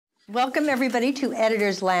Welcome, everybody, to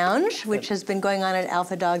Editor's Lounge, which has been going on at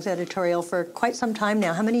Alpha Dog's editorial for quite some time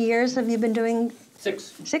now. How many years have you been doing?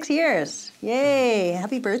 6. 6 years. Yay.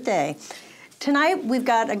 Happy birthday. Tonight, we've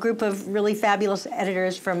got a group of really fabulous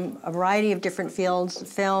editors from a variety of different fields: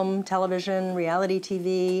 film, television, reality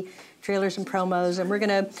TV, trailers and promos. And we're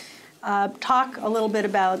going to talk a little bit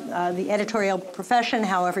about the editorial profession,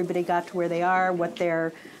 how everybody got to where they are, what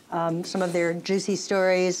their some of their juicy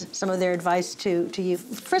stories, some of their advice to you.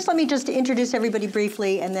 First, let me just introduce everybody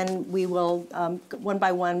briefly, and then we will, one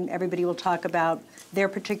by one, everybody will talk about their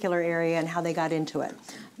particular area and how they got into it.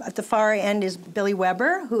 At the far end is Billy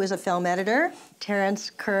Weber, who is a film editor. Terence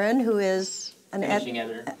Curren, who is an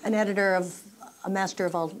editor of a master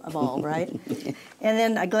of all, right? And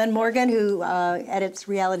then Glenn Morgan, who edits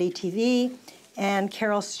reality TV, and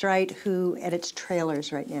Carol Streit, who edits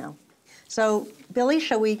trailers right now. So, Billy,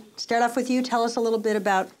 shall we start off with you? Tell us a little bit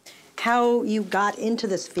about how you got into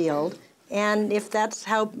this field, and if that's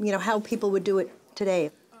how, how people would do it today.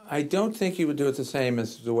 I don't think you would do it the same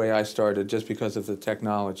as the way I started, just because of the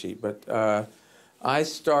technology. But I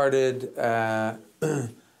started,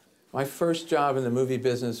 my first job in the movie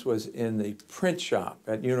business was in the print shop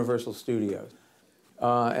at Universal Studios.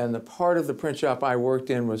 And the part of the print shop I worked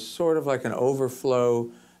in was sort of like an overflow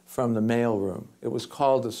from the mailroom. It was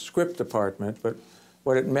called the script department, but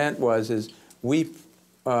what it meant was we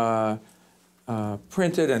printed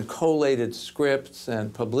and collated scripts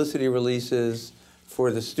and publicity releases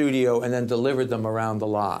for the studio and then delivered them around the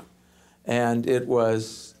lot. And it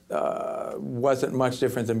wasn't much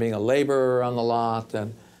different than being a laborer on the lot.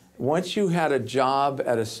 And once you had a job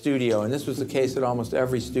at a studio, and this was the case at almost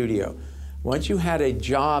every studio, once you had a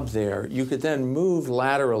job there, you could then move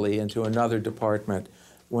laterally into another department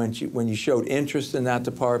when you showed interest in that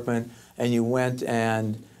department and you went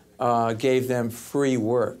and gave them free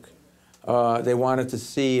work. They wanted to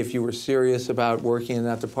see if you were serious about working in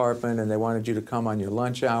that department, and they wanted you to come on your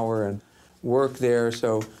lunch hour and work there.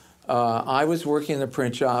 So I was working in the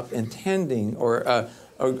print shop attempting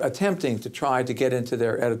to try to get into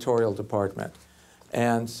their editorial department.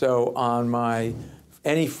 And so on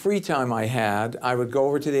any free time I had, I would go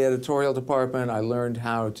over to the editorial department. I learned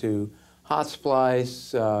how to hot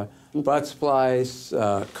splice, butt splice,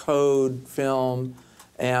 code, film,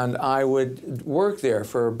 and I would work there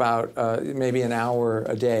for about maybe an hour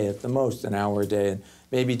a day, at the most an hour a day, and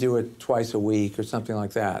maybe do it twice a week or something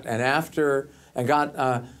like that. And got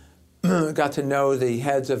to know the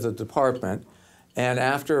heads of the department, and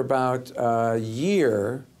after about a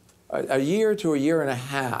year to a year and a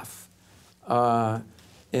half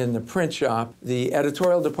in the print shop, the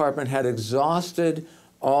editorial department had exhausted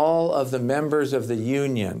all of the members of the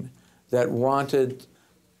union that wanted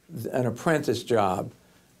an apprentice job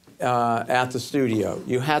at the studio.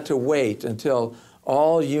 You had to wait until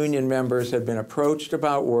all union members had been approached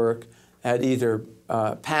about work, had either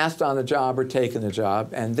passed on the job or taken the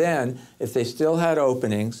job, and then, if they still had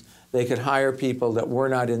openings, they could hire people that were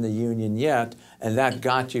not in the union yet, and that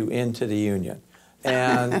got you into the union.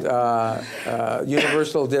 And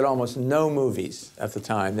Universal did almost no movies at the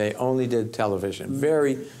time. They only did television.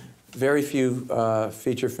 Very, very few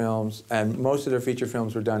feature films, and most of their feature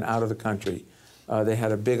films were done out of the country. They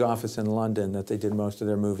had a big office in London that they did most of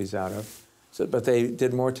their movies out of. But they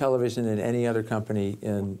did more television than any other company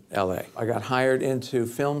in LA. I got hired into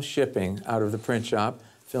film shipping out of the print shop.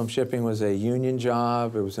 Film shipping was a union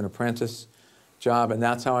job. It was an apprentice job, and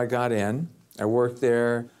that's how I got in. I worked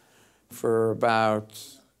there for about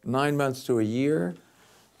 9 months to a year.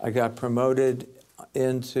 I got promoted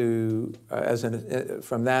into,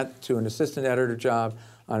 from that to an assistant editor job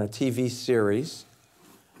on a TV series.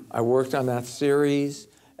 I worked on that series,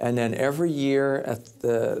 and then every year at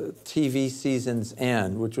the TV season's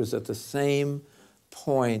end, which was at the same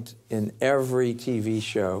point in every TV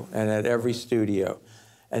show and at every studio,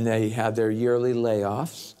 and they had their yearly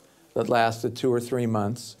layoffs that lasted 2 or 3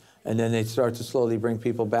 months. And then they'd start to slowly bring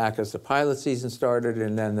people back as the pilot season started,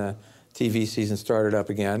 and then the TV season started up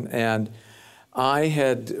again. And I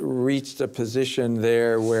had reached a position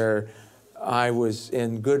there where I was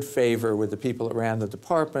in good favor with the people that ran the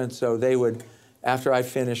department. So they would, after I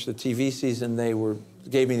finished the TV season,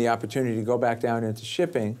 gave me the opportunity to go back down into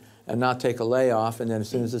shipping and not take a layoff. And then as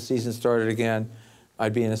soon as the season started again,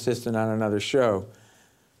 I'd be an assistant on another show.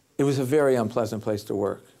 It was a very unpleasant place to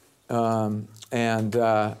work.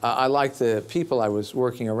 I liked the people I was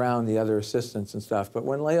working around, the other assistants and stuff. But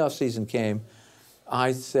when layoff season came,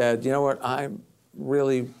 I said, you know what, I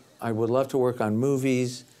would love to work on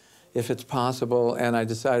movies if it's possible. And I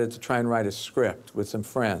decided to try and write a script with some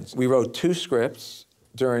friends. We wrote 2 scripts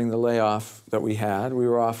during the layoff that we had. We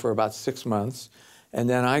were off for about 6 months. And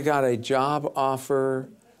then I got a job offer.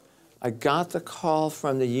 I got the call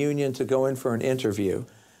from the union to go in for an interview.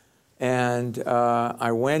 And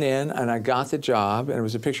I went in and I got the job, and it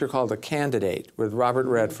was a picture called The Candidate with Robert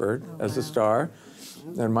Redford as the star.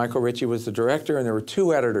 And Michael Ritchie was the director, and there were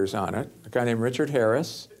two editors on it, a guy named Richard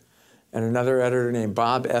Harris and another editor named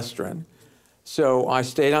Bob Estrin. So I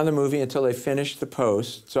stayed on the movie until they finished the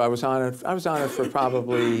post. So I was on it for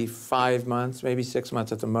probably 5 months, maybe 6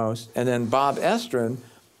 months at the most. And then Bob Estrin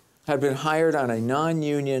had been hired on a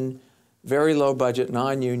non-union, very low budget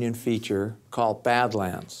non-union feature called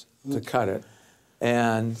Badlands to cut it.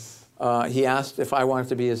 And he asked if I wanted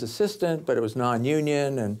to be his assistant, but it was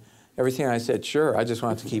non-union and everything. I said, sure, I just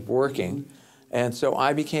wanted to keep working. And so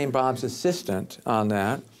I became Bob's assistant on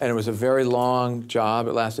that. And it was a very long job.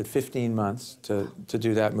 It lasted 15 months to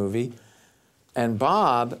do that movie. And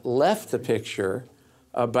Bob left the picture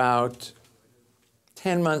about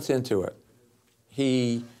 10 months into it.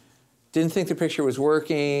 He didn't think the picture was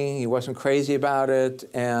working. He wasn't crazy about it.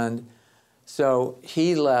 And so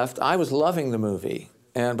he left. I was loving the movie,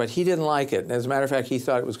 but he didn't like it. And as a matter of fact, he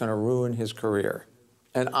thought it was going to ruin his career.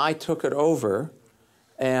 And I took it over,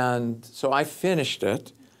 and so I finished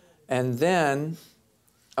it. And then,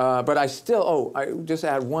 but I still, I just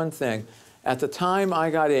add one thing. At the time I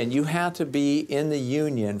got in, you had to be in the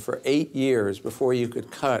union for 8 years before you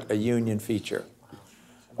could cut a union feature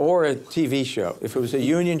or a TV show. If it was a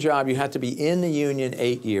union job, you had to be in the union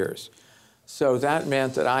 8 years. So that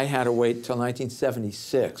meant that I had to wait till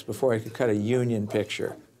 1976 before I could cut a union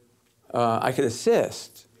picture. I could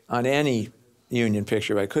assist on any union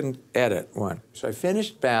picture, but I couldn't edit one. So I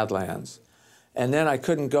finished Badlands, and then I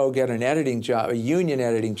couldn't go get an editing job, a union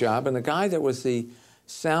editing job, and the guy that was the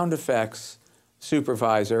sound effects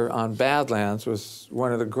supervisor on Badlands was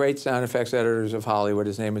one of the great sound effects editors of Hollywood.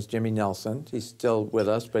 His name was Jimmy Nelson. He's still with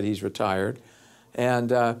us, but he's retired.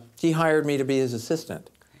 And he hired me to be his assistant.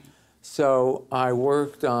 So I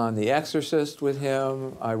worked on The Exorcist with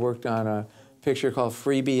him. I worked on a picture called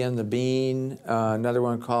Freebie and the Bean, another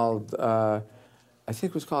one called, I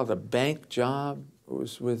think it was called A Bank Job. It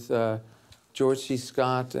was with George C.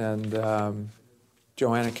 Scott and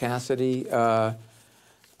Joanna Cassidy.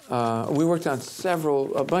 We worked on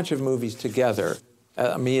a bunch of movies together,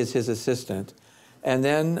 me as his assistant. And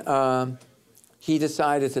then he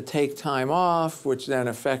decided to take time off, which then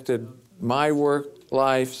affected my work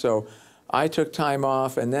life. So I took time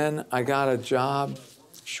off, and then I got a job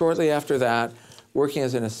shortly after that working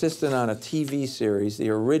as an assistant on a TV series, the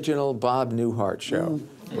original Bob Newhart show,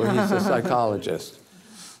 where he's a psychologist.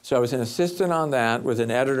 So I was an assistant on that with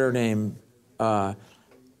an editor named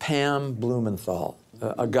Pam Blumenthal,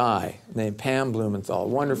 a guy named Pam Blumenthal, a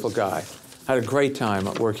wonderful guy. I had a great time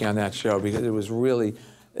working on that show because it was really,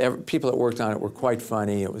 people that worked on it were quite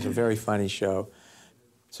funny. It was a very funny show.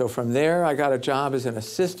 So from there, I got a job as an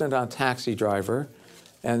assistant on Taxi Driver,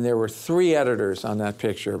 and there were 3 editors on that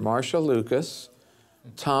picture, Marcia Lucas,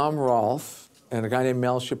 Tom Rolfe, and a guy named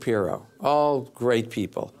Mel Shapiro, all great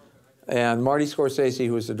people. And Marty Scorsese,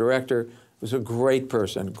 who was the director, was a great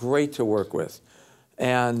person, great to work with.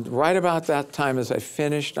 And right about that time as I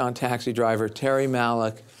finished on Taxi Driver, Terry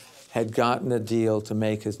Malick had gotten a deal to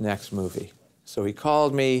make his next movie. So he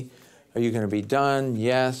called me, are you going to be done?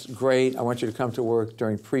 Yes, great. I want you to come to work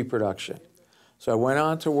during pre-production. So I went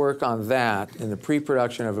on to work on that in the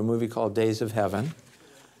pre-production of a movie called Days of Heaven.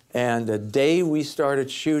 And the day we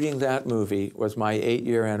started shooting that movie was my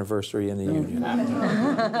 8-year anniversary in the union.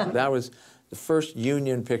 That was the first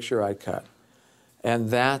union picture I cut. And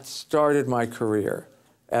that started my career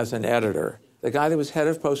as an editor. The guy that was head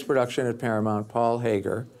of post-production at Paramount, Paul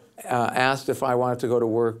Hager, asked if I wanted to go to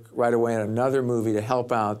work right away on another movie to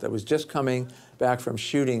help out that was just coming back from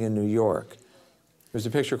shooting in New York. There's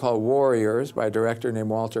a picture called Warriors by a director named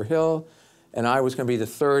Walter Hill, and I was going to be the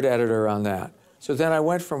 3rd editor on that. So then I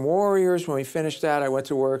went from Warriors, when we finished that, I went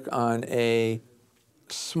to work on another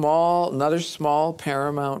small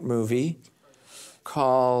Paramount movie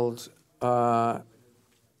called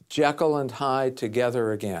Jekyll and Hyde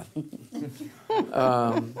Together Again.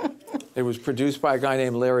 It was produced by a guy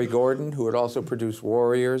named Larry Gordon, who had also produced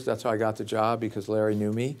Warriors. That's how I got the job, because Larry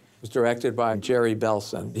knew me. It was directed by Jerry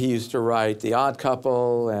Belson. He used to write The Odd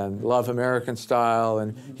Couple and Love American Style,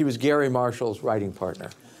 and he was Gary Marshall's writing partner.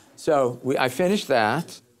 So I finished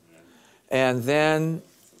that, and then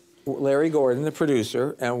Larry Gordon, the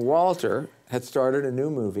producer, and Walter had started a new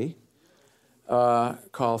movie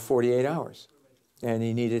called 48 Hours, and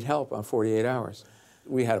he needed help on 48 Hours.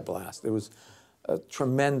 We had a blast. It was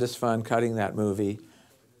tremendous fun cutting that movie.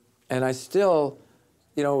 And I still,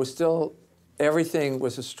 it was still everything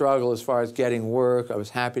was a struggle as far as getting work. I was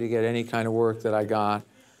happy to get any kind of work that I got.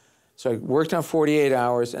 So I worked on 48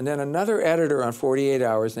 Hours, and then another editor on 48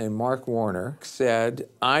 Hours named Mark Warner said,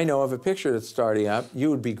 I know of a picture that's starting up. You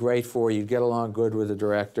would be great for. You'd get along good with the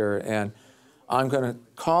director, and I'm going to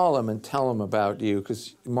call him and tell him about you,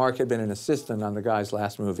 because Mark had been an assistant on the guy's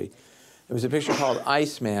last movie. It was a picture called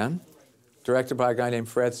Iceman, directed by a guy named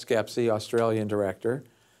Fred Skepsey, Australian director.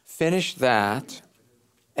 Finished that,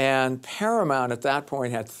 and Paramount at that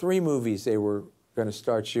point had 3 movies they were going to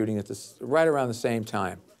start shooting at right around the same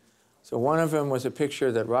time. So one of them was a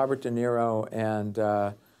picture that Robert De Niro and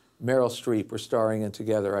Meryl Streep were starring in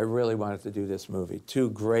together. I really wanted to do this movie. 2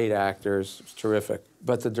 great actors, it was terrific.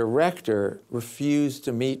 But the director refused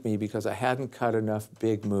to meet me because I hadn't cut enough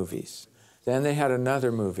big movies. Then they had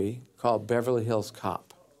another movie called Beverly Hills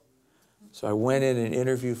Cop. So I went in and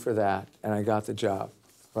interviewed for that, and I got the job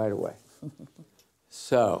right away.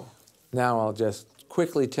 So now I'll just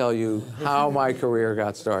quickly tell you how my career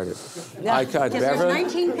got started. Yeah, I cut there's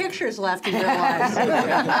 19 pictures left in your lives. I'm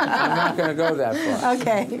not going to go that far.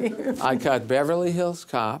 Okay. I cut Beverly Hills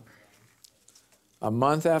Cop. A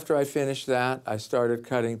month after I finished that, I started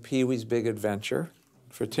cutting Pee-wee's Big Adventure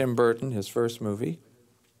for Tim Burton, his first movie.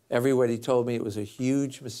 Everybody told me it was a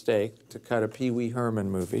huge mistake to cut a Pee Wee Herman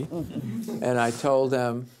movie. And I told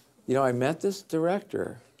them, you know, I met this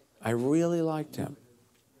director. I really liked him.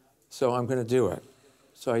 So I'm going to do it.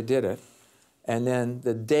 So I did it. And then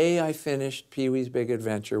the day I finished Pee Wee's Big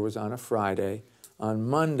Adventure was on a Friday. On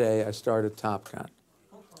Monday, I started Top Gun.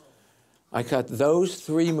 I cut those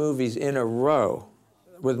 3 movies in a row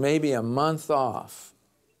with maybe a month off.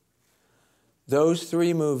 Those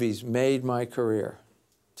 3 movies made my career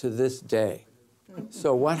to this day.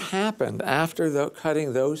 So what happened after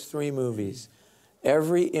cutting those 3 movies,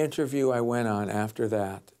 every interview I went on after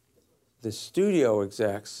that, the studio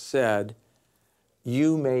execs said,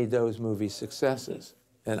 you made those movies successes.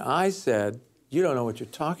 And I said, you don't know what you're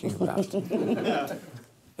talking about.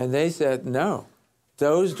 And they said, no.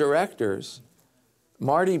 Those directors,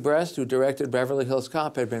 Marty Brest, who directed Beverly Hills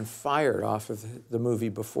Cop, had been fired off of the movie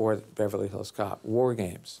before Beverly Hills Cop, War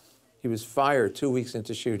Games. He was fired 2 weeks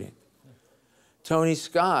into shooting. Tony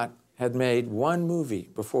Scott had made 1 movie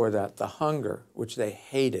before that, The Hunger, which they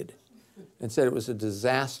hated and said it was a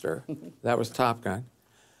disaster. That was Top Gun.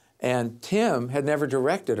 And Tim had never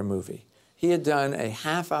directed a movie. He had done a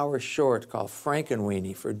half-hour short called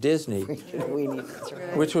Frankenweenie for Disney, That's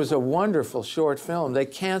right. which was a wonderful short film. They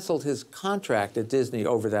canceled his contract at Disney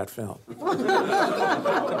over that film.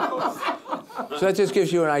 So that just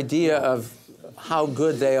gives you an idea of how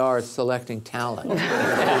good they are at selecting talent.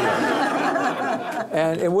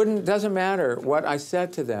 And it doesn't matter what I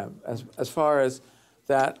said to them as far as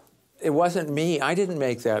that. It wasn't me. I didn't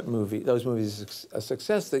make those movies a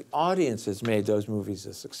success. The audiences made those movies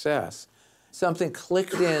a success. Something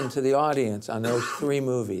clicked into the audience on those 3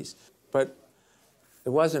 movies, but it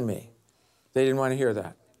wasn't me. They didn't want to hear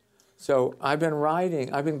that. So I've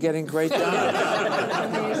been getting great jobs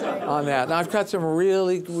on that. And I've cut some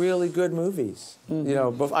really, really good movies. Mm-hmm. You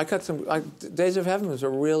know, I cut some, Days of Heaven was a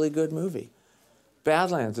really good movie.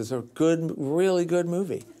 Badlands is a really good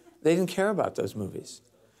movie. They didn't care about those movies.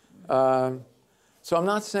 So I'm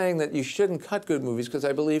not saying that you shouldn't cut good movies, because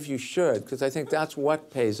I believe you should, because I think that's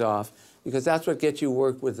what pays off, because that's what gets you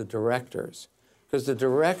work with the directors. Because the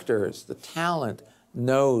directors, the talent,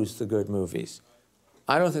 knows the good movies.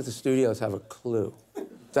 I don't think the studios have a clue.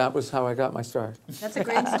 That was how I got my start. That's a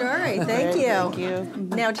great story. Thank you. Thank you.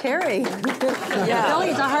 Now, Terry. Yeah.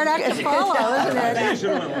 Billy's a hard act to follow, isn't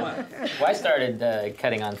it? Well, I started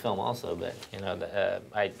cutting on film also, but you know,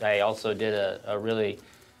 I also did a really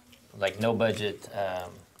no-budget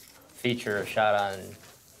feature shot on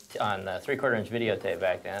 3/4-inch videotape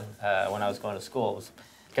back then when I was going to school. It was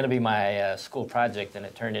going to be my school project, and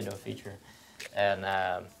it turned into a feature. And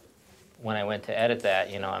when I went to edit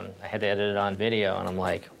that, you know, I had to edit it on video, and I'm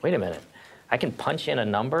like, wait a minute, I can punch in a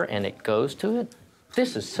number and it goes to it?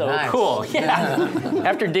 This is so cool. Yeah.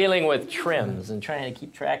 After dealing with trims and trying to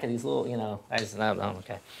keep track of these little, you know, I just, oh,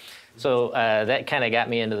 okay. So that kind of got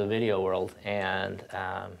me into the video world, and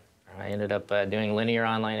I ended up doing linear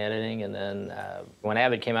online editing. And then when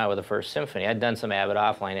Avid came out with the first Symphony, I'd done some Avid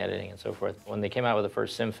offline editing and so forth. When they came out with the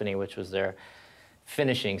first Symphony, which was their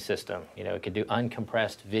finishing system, you know, it could do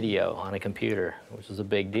uncompressed video on a computer, which was a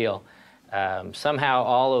big deal. Somehow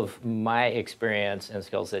all of my experience and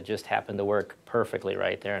skill set just happened to work perfectly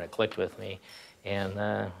right there, and it clicked with me. And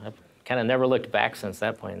I've kind of never looked back since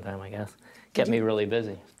that point in time, I guess. Kept me really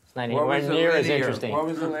busy. It's not anywhere near as interesting. What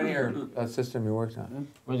was the linear system you worked on?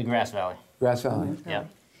 It was the Grass Valley. Grass Valley. Yeah.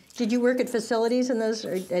 Did you work at facilities in those,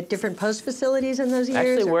 or at different post facilities in those years? I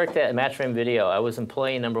actually or? worked at Matchframe Video. I was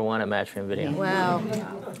employee #1 at Matchframe Video. Wow.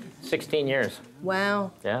 16 years.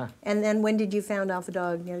 Wow. Yeah. And then when did you found Alpha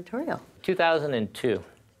Dog Editorial? 2002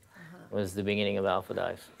 was the beginning of Alpha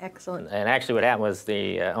Dogs. Excellent. And actually what happened was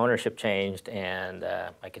the ownership changed, and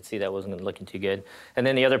I could see that wasn't looking too good. And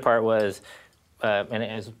then the other part was, and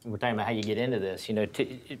as we're talking about how you get into this, you know,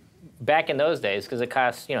 back in those days, because it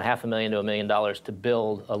costs, you know, $500,000 to $1 million to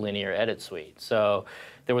build a linear edit suite. So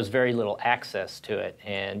there was very little access to it,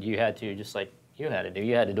 and you had to, just like you had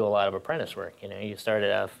to do a lot of apprentice work. You know, you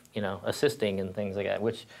started off, you know, assisting and things like that,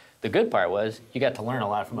 which the good part was you got to learn a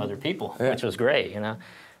lot from other people, which was great, you know.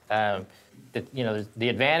 You know, the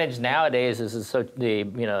advantage nowadays is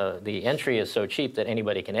the entry is so cheap that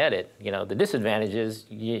anybody can edit. You know, the disadvantage is,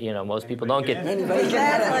 you know, most people don't get,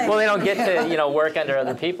 well, they don't get to, you know, work under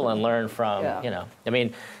other people and learn from, you know. I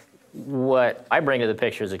mean, what I bring to the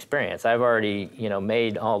picture is experience. I've already, you know,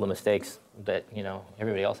 made all the mistakes that, you know,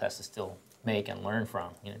 everybody else has to still make and learn from.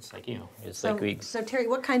 You know, it's like you. It's like we. So Terry,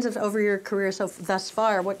 what kinds of, over your career thus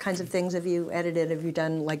far, what kinds of things have you edited? Have you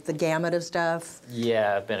done like the gamut of stuff?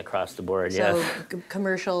 Yeah, I've been across the board. So Yeah.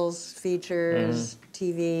 Commercials, features,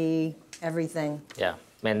 TV, everything. Yeah.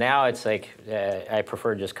 And now it's like, I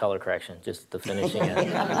prefer just color correction, just the finishing.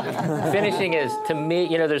 Finishing is, to me,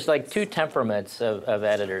 you know, there's like two temperaments of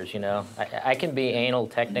editors, you know. I can be anal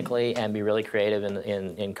technically and be really creative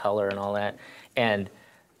in color and all that. And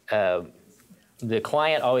the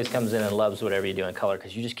client always comes in and loves whatever you do in color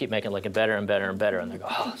because you just keep making it looking better and better and better, and they go,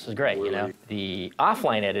 oh, this is great, you know. The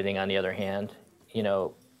offline editing, on the other hand, you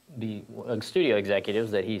know, the studio executives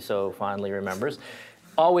that he so fondly remembers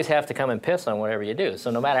always have to come and piss on whatever you do. So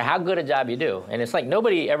no matter how good a job you do, and it's like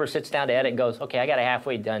nobody ever sits down to edit and goes, okay, I got a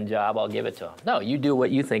halfway done job, I'll give it to them. No, you do what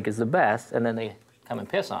you think is the best, and then they come and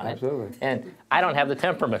piss on it. Absolutely. And I don't have the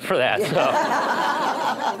temperament for that, so.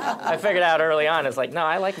 I figured out early on, it's like, no,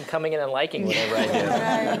 I like them coming in and liking whatever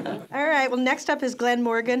I do. All right, well, next up is Glenn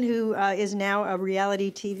Morgan, who is now a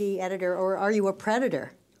reality TV editor, or are you a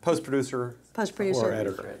predator? Post-producer. Post-producer. Or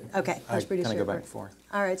editor. Okay, post-producer. I kind of go back and forth.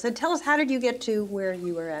 All right, so tell us, how did you get to where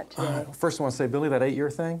you were at today? First, I want to say, Billy, that 8-year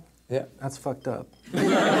thing, Yeah. that's fucked up.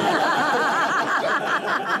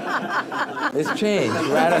 It's changed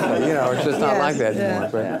radically, you know, it's just not like that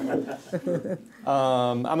anymore.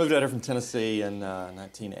 I moved out here from Tennessee in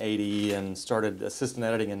 1980 and started assistant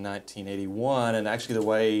editing in 1981, and actually the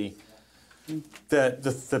way that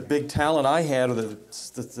the big talent I had, or the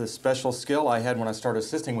special skill I had when I started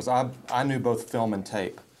assisting was I knew both film and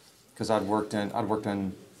tape, because I hadn't worked in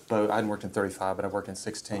 35, but I worked in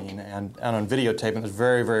 16, and on videotape. It was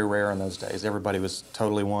very, very rare in those days. Everybody was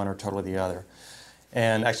totally one or totally the other.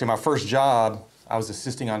 And actually, my first job, I was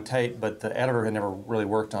assisting on tape, but the editor had never really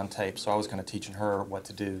worked on tape, so I was kind of teaching her what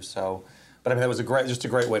to do. So, but I mean, that was just a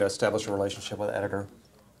great way to establish a relationship with the editor.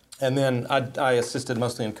 And then I assisted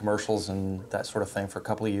mostly in commercials and that sort of thing for a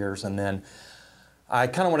couple of years, and then I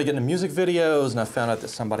kind of want to get into music videos, and I found out that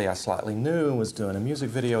somebody I slightly knew was doing a music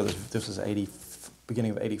video. This was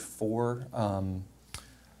beginning of '84,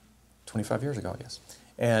 25 years ago, I guess.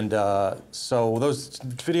 And so those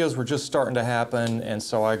videos were just starting to happen, and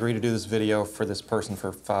so I agreed to do this video for this person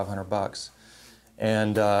for $500.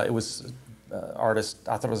 And it was artist,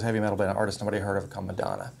 I thought it was a heavy metal band, an artist nobody heard of called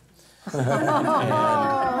Madonna. And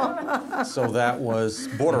so that was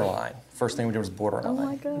Borderline. First thing we did was Borderline. Oh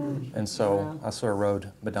my God. And so I sort of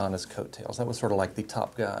rode Madonna's coattails. That was sort of like the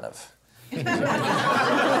Top Gun of...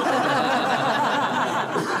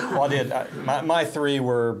 Well, I did. My three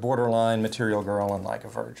were Borderline, Material Girl, and Like a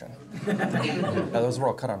Virgin. Those were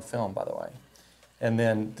all cut on film, by the way. And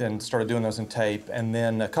then started doing those in tape. And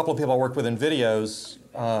then a couple of people I worked with in videos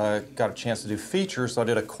got a chance to do features. So I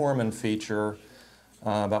did a Corman feature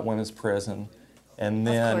about women's prison. And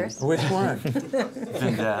then... Of course. Which one?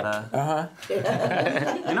 Vendetta. Uh-huh.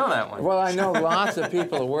 You know that one. Well, I know lots of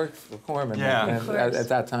people who worked for Corman at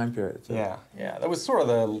that time period. So. Yeah. That was sort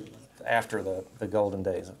of after the golden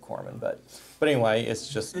days of Corman, but anyway, it's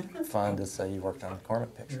just fun to say you worked on a Corman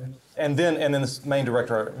picture. And then this main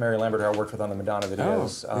director, Mary Lambert, who I worked with on the Madonna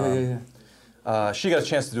videos. She got a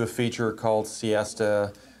chance to do a feature called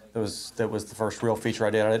Siesta. That was the first real feature I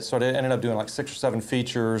did. So I ended up doing like 6 or 7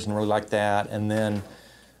 features and really liked that. And then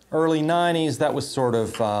early '90s, that was sort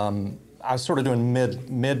of I was sort of doing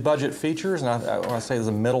mid-budget features, and when I say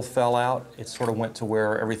the middle fell out, it sort of went to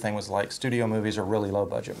where everything was like studio movies or really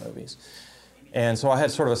low-budget movies. And so I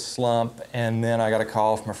had sort of a slump, and then I got a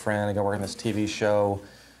call from a friend to go work on this TV show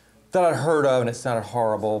that I'd heard of, and it sounded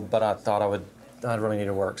horrible, but I thought I'd really need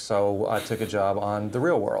to work. So I took a job on The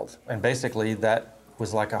Real World, and basically that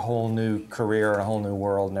was like a whole new career and a whole new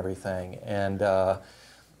world and everything. And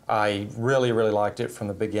I really, really liked it from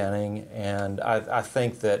the beginning. And I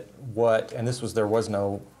think that there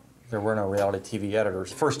were no reality TV editors.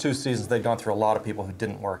 The first 2 seasons, they'd gone through a lot of people who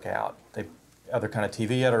didn't work out. Other kind of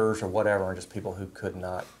TV editors or whatever, and just people who could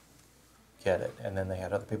not get it. And then they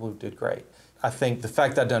had other people who did great. I think the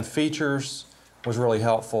fact that I'd done features was really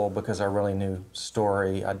helpful because I really knew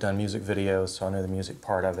story. I'd done music videos, so I knew the music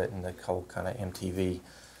part of it and the whole kind of MTV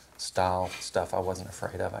style stuff I wasn't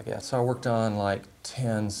afraid of, I guess. So I worked on like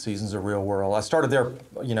 10 seasons of Real World. I started there,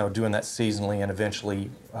 you know, doing that seasonally, and eventually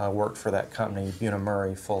worked for that company, Buna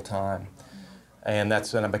Murray, full-time. And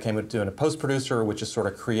that's when I became doing a post-producer, which is sort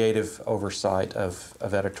of creative oversight of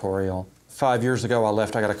editorial. 5 years ago, I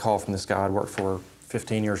left. I got a call from this guy I'd worked for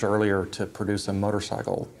 15 years earlier to produce a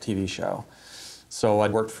motorcycle TV show. So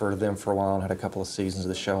I'd worked for them for a while and had a couple of seasons of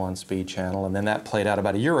the show on Speed Channel, and then that played out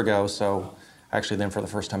about a year ago, so actually then for the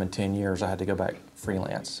first time in 10 years, I had to go back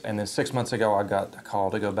freelance. And then 6 months ago, I got a call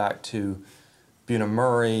to go back to Buna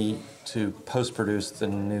Murray to post-produce the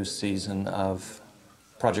new season of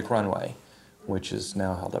Project Runway, which is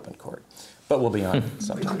now held up in court. But we'll be on it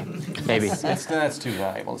sometime. Maybe. That's too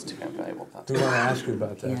valuable. It's too valuable. We want to ask you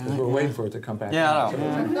about that, because we're waiting for it to come back. Yeah,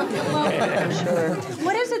 I know. Sure.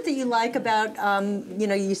 What is it that you like about, you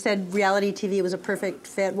know, you said reality TV was a perfect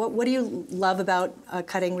fit. What do you love about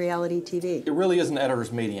cutting reality TV? It really is an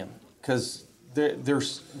editor's medium, because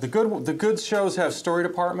there's the good shows have story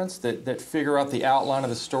departments that figure out the outline of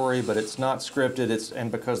the story, but it's not scripted. And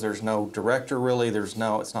because there's no director really, it's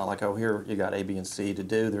not like, oh, here you got A, B, and C to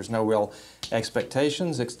do. There's no real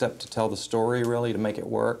expectations except to tell the story really, to make it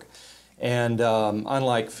work. And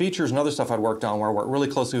unlike features and other stuff I'd worked on, where I worked really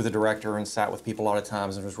closely with the director and sat with people a lot of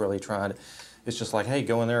times and was really trying to, it's just like, hey,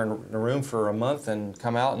 go in there in a room for a month and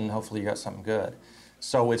come out and hopefully you got something good.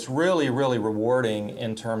 So it's really, really rewarding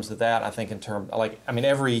in terms of that. I think and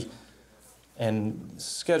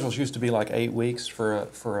schedules used to be like 8 weeks for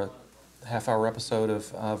a half-hour episode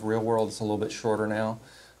of Real World. It's a little bit shorter now,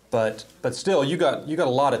 but still, you got a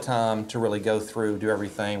lot of time to really go through, do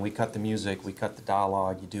everything. We cut the music, we cut the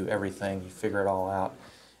dialogue, you do everything, you figure it all out.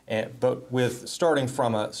 But with starting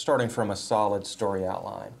from a solid story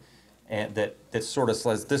outline, and that sort of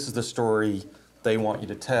says this is the story they want you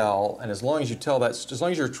to tell, and as long as you tell that, as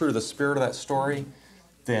long as you're true to the spirit of that story,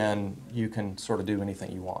 then you can sort of do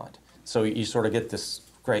anything you want. So you sort of get this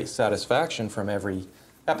great satisfaction from every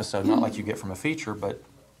episode, not like you get from a feature, but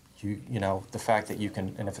you know, the fact that you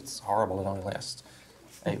can, and if it's horrible, it only lasts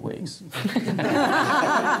 8 weeks. Like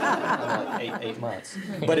 8 months.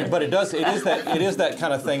 But it is that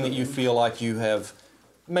kind of thing that you feel like you have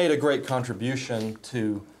made a great contribution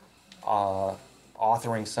to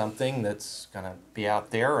authoring something that's going to be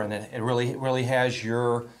out there, and it really has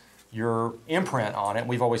your imprint on it.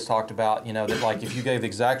 We've always talked about, you know, that like if you gave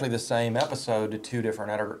exactly the same episode to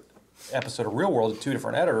episode of Real World to 2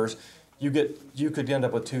 different editors, you could end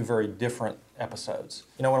up with 2 very different episodes.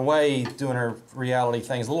 You know, in a way, doing a reality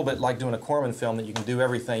thing is a little bit like doing a Corman film, that you can do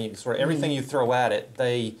everything, everything you throw at it,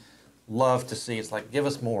 they love to see. It's like, give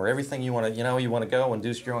us more. Everything you want to, you want to go and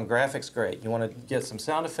do your own graphics, great. You want to get some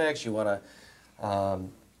sound effects, you want to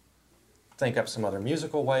think up some other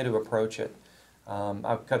musical way to approach it.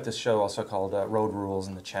 I've cut this show also called Road Rules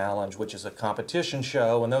and the Challenge, which is a competition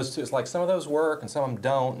show, and those two, it's like some of those work and some of them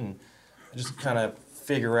don't, and just kind of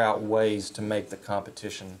figure out ways to make the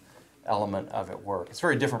competition element of it work. It's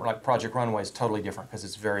very different. Like Project Runway is totally different because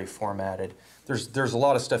it's very formatted. There's a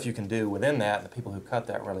lot of stuff you can do within that, and the people who cut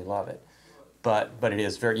that really love it. But it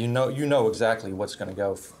is very, you know exactly what's going to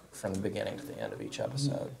go from the beginning to the end of each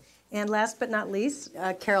episode. And last but not least,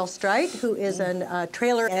 Carol Streit, who is a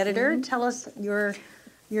trailer editor. Tell us your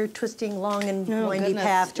twisting long and windy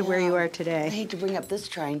path to where you are today. I hate to bring up this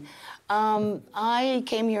train. I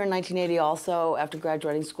came here in 1980 also after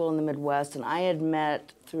graduating school in the Midwest, and I had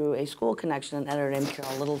met through a school connection an editor named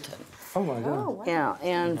Carol Littleton. Oh my God. Oh, wow. Yeah,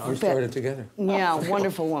 and we started together. Yeah,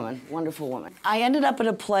 wonderful woman, wonderful woman. I ended up at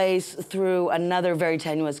a place through another very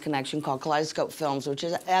tenuous connection called Kaleidoscope Films, which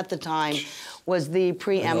is, at the time was the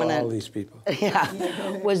preeminent. I know all these people. Yeah,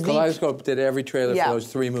 was Kaleidoscope did every trailer for those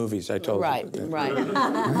 3 movies I told you. Right.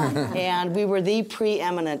 And we were the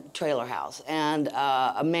preeminent trailer house, and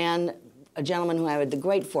a gentleman who I had the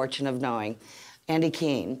great fortune of knowing, Andy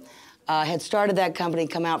Keene, had started that company,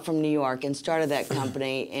 come out from New York and started that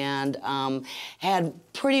company, and had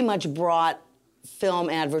pretty much brought film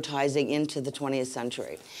advertising into the 20th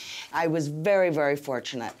century. I was very, very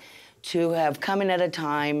fortunate to have come in at a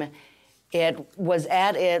time. It was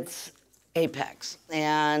at its apex.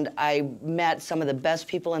 And I met some of the best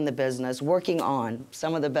people in the business, working on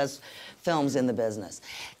some of the best films in the business.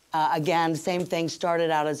 Again, same thing,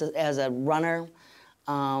 started out as a runner,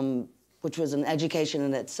 which was an education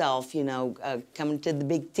in itself, you know, coming to the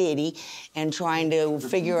big city and trying to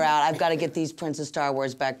figure out, I've got to get these Prince of Star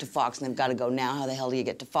Wars back to Fox, and they've got to go now. How the hell do you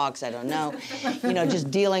get to Fox? I don't know. You know,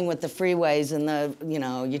 just dealing with the freeways and the, you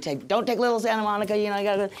know, don't take Little Santa Monica, you know, you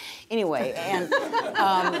got to go. Anyway, and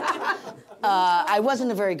I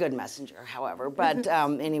wasn't a very good messenger, however, but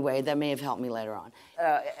anyway, that may have helped me later on.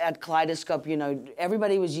 At Kaleidoscope, you know,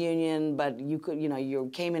 everybody was union, but you could, you know, you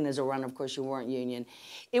came in as a runner, of course you weren't union.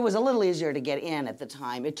 It was a little easier to get in at the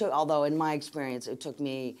time. It took, although in my experience, it took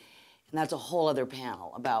me, and that's a whole other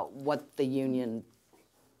panel about what the union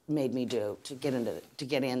made me do to get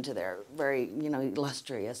into their very, you know,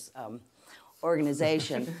 illustrious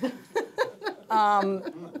organization.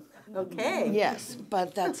 Okay. Yes,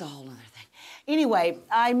 but that's a whole other thing. Anyway,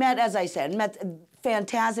 I met, as I said,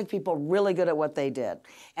 fantastic people, really good at what they did.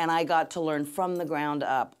 And I got to learn from the ground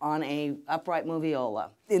up on a upright moviola.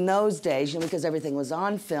 In those days, you know, because everything was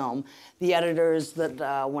on film, the editors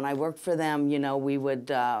that, when I worked for them, you know, we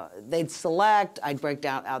would, they'd select, I'd break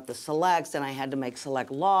down out the selects, and I had to make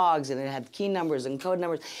select logs, and it had key numbers and code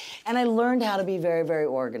numbers. And I learned how to be very, very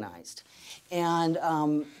organized. And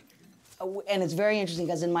it's very interesting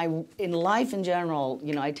because in life in general,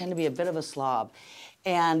 you know, I tend to be a bit of a slob.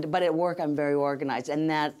 But at work, I'm very organized, and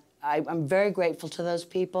that I'm very grateful to those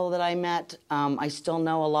people that I met. I still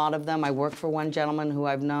know a lot of them. I work for one gentleman who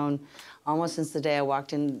I've known almost since the day I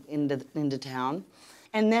walked into town.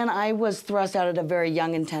 And then I was thrust out at a very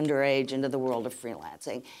young and tender age into the world of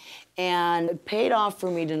freelancing. And it paid off for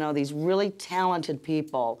me to know these really talented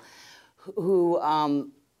people who,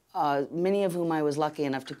 many of whom I was lucky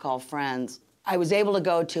enough to call friends. I was able to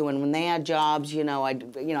go to, and when they had jobs, you know, I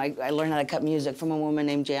learned how to cut music from a woman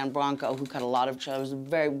named Jan Bronco, who cut a lot of trailers.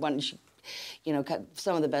 She, you know, cut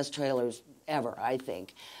some of the best trailers ever, I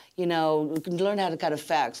think. You know, learned how to cut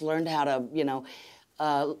effects, learned how to, you know,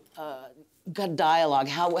 cut dialogue,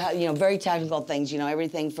 how you know, very technical things. You know,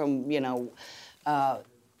 everything from, you know,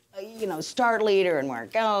 start leader and where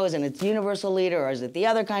it goes, and it's universal leader, or is it the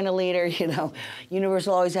other kind of leader? You know,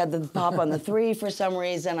 Universal always had the pop on the 3 for some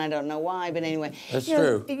reason. I don't know why, but anyway. That's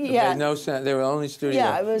true. Yeah. It made no sense. They were only studio.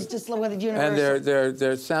 Yeah, it was just with Universal. And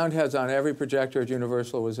their sound heads on every projector at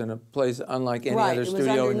Universal was in a place unlike any other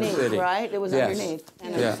studio in the city. Right, it was underneath.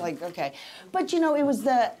 And it was like, okay. But, you know, it was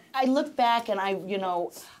I look back and I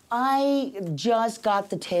just got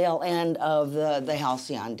the tail end of the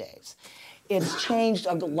Halcyon days. It's changed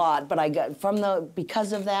a lot, but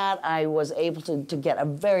because of that, I was able to get a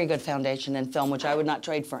very good foundation in film, which I would not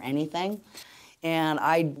trade for anything. And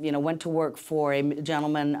I, went to work for a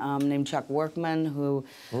gentleman named Chuck Workman,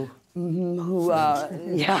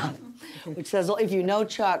 which says, if you know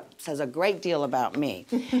Chuck, says a great deal about me.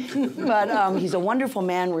 But he's a wonderful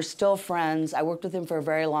man. We're still friends. I worked with him for a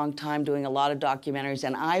very long time doing a lot of documentaries,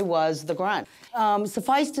 and I was the grunt.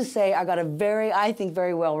 Suffice to say, I got a I think,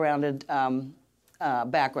 very well-rounded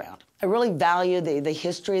background. I really value the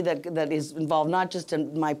history that is involved, not just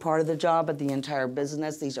in my part of the job, but the entire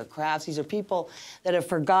business. These are crafts. These are people that have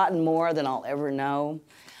forgotten more than I'll ever know.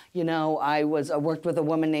 You know, I worked with a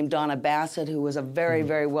woman named Donna Bassett, who was a very,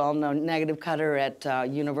 very well-known negative cutter at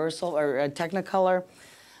Universal, or at Technicolor.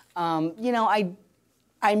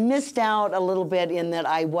 I missed out a little bit in that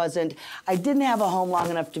I didn't have a home long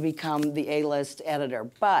enough to become the A-list editor,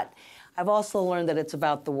 but I've also learned that it's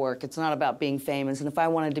about the work. It's not about being famous, and if I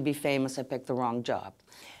wanted to be famous, I picked the wrong job.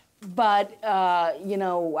 But, I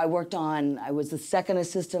was the second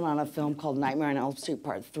assistant on a film called Nightmare on Elm Street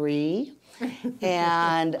Part 3,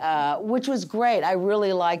 and, which was great. I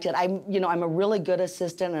really liked it. I'm a really good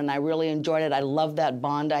assistant, and I really enjoyed it. I loved that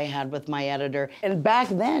bond I had with my editor. And back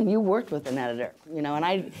then, you worked with an editor,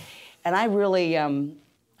 and I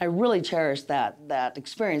really cherished that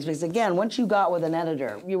experience, because again, once you got with an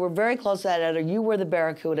editor, you were very close to that editor. You were the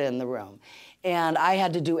barracuda in the room. And I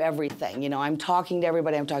had to do everything. I'm talking to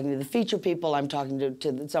everybody. I'm talking to the feature people. I'm talking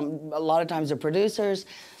to a lot of times the producers.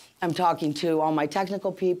 I'm talking to all my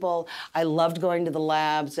technical people. I loved going to the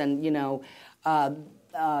labs and,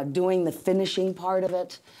 doing the finishing part of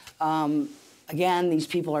it. Again, these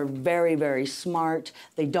people are very, very smart.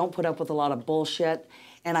 They don't put up with a lot of bullshit.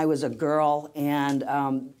 And I was a girl, and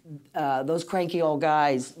those cranky old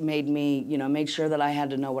guys made me, make sure that I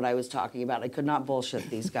had to know what I was talking about. I could not bullshit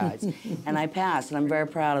these guys. And I passed, and I'm very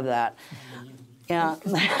proud of that. Yeah,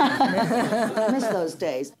 I miss those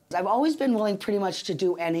days. I've always been willing pretty much to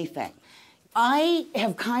do anything. I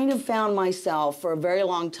have kind of found myself for a very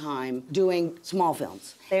long time doing small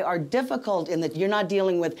films. They are difficult in that you're not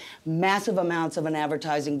dealing with massive amounts of an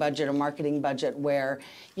advertising budget or marketing budget where,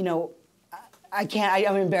 you know,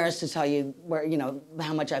 I'm embarrassed to tell you where, you know,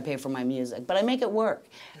 how much I pay for my music, but I make it work.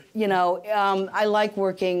 You know, I like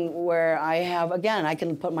working where I have, again, I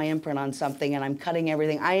can put my imprint on something and I'm cutting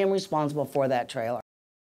everything. I am responsible for that trailer.